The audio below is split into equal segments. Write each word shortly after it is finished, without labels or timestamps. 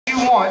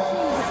you want.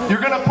 You're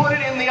going to put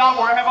it in the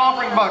offering. I have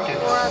offering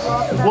buckets.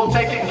 We'll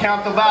take it and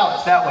count the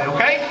ballots that way,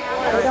 okay?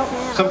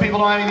 Some people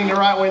don't have anything to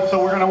write with,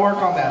 so we're going to work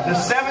on that. The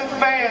seventh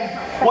band,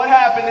 what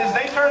happened is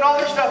they turned all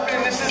their stuff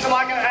in. This isn't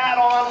like an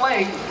add-on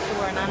late.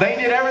 They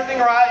did everything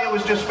right. It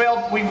was just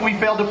failed. We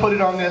failed to put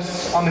it on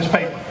this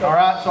paper. All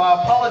right. So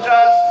I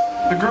apologize.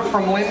 The group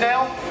from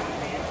Lindale,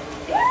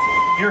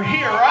 you're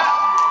here, right?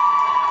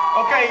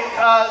 Okay.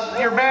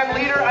 Your band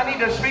leader, I need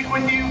to speak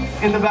with you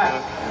in the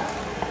back.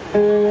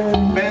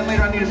 Band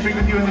leader, I need to speak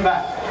with you in the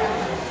back.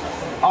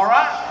 All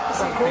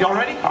right. Y'all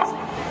ready?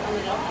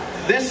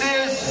 This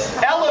is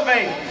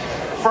Elevate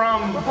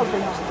from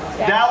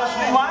Dallas,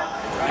 New Life.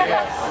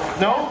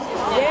 No?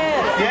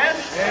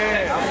 Yes.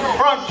 Yes?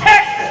 From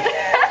Texas.